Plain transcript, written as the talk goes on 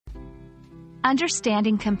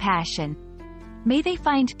understanding compassion. May they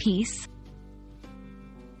find peace.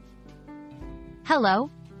 Hello,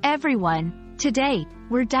 everyone. Today,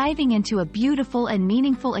 we're diving into a beautiful and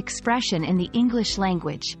meaningful expression in the English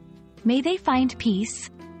language. May they find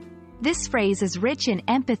peace. This phrase is rich in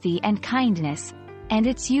empathy and kindness, and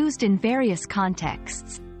it's used in various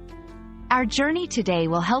contexts. Our journey today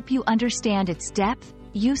will help you understand its depth,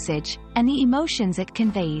 usage, and the emotions it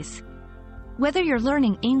conveys. Whether you're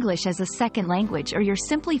learning English as a second language or you're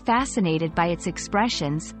simply fascinated by its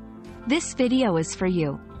expressions, this video is for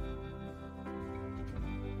you.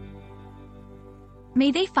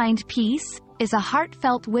 May they find peace is a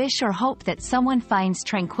heartfelt wish or hope that someone finds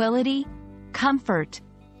tranquility, comfort,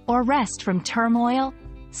 or rest from turmoil,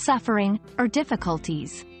 suffering, or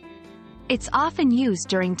difficulties. It's often used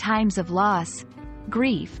during times of loss,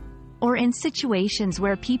 grief, or in situations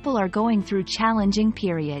where people are going through challenging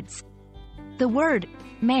periods. The word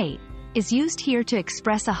may is used here to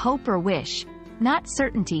express a hope or wish, not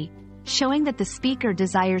certainty, showing that the speaker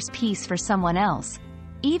desires peace for someone else,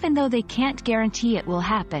 even though they can't guarantee it will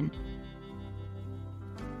happen.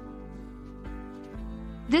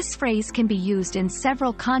 This phrase can be used in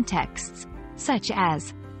several contexts, such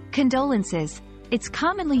as condolences. It's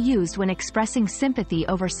commonly used when expressing sympathy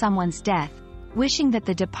over someone's death, wishing that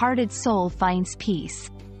the departed soul finds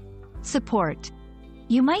peace. Support.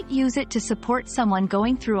 You might use it to support someone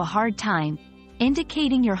going through a hard time,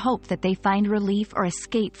 indicating your hope that they find relief or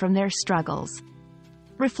escape from their struggles.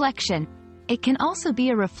 Reflection. It can also be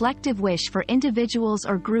a reflective wish for individuals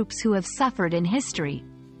or groups who have suffered in history,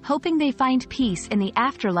 hoping they find peace in the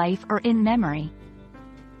afterlife or in memory.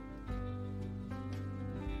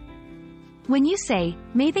 When you say,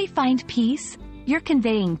 "May they find peace," you're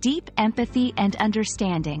conveying deep empathy and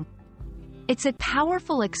understanding. It's a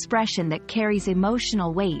powerful expression that carries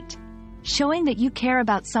emotional weight, showing that you care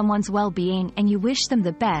about someone's well-being and you wish them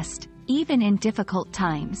the best, even in difficult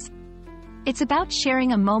times. It's about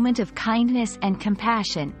sharing a moment of kindness and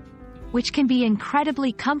compassion, which can be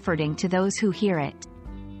incredibly comforting to those who hear it.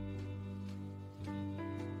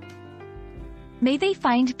 May they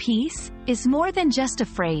find peace is more than just a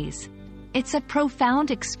phrase. It's a profound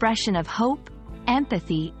expression of hope,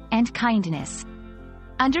 empathy, and kindness.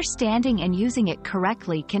 Understanding and using it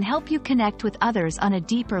correctly can help you connect with others on a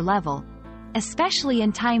deeper level, especially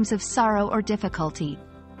in times of sorrow or difficulty.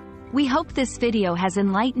 We hope this video has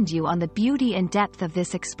enlightened you on the beauty and depth of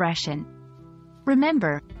this expression.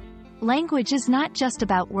 Remember, language is not just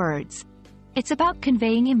about words. It's about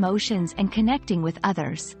conveying emotions and connecting with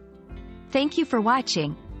others. Thank you for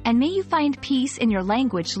watching, and may you find peace in your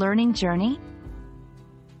language learning journey.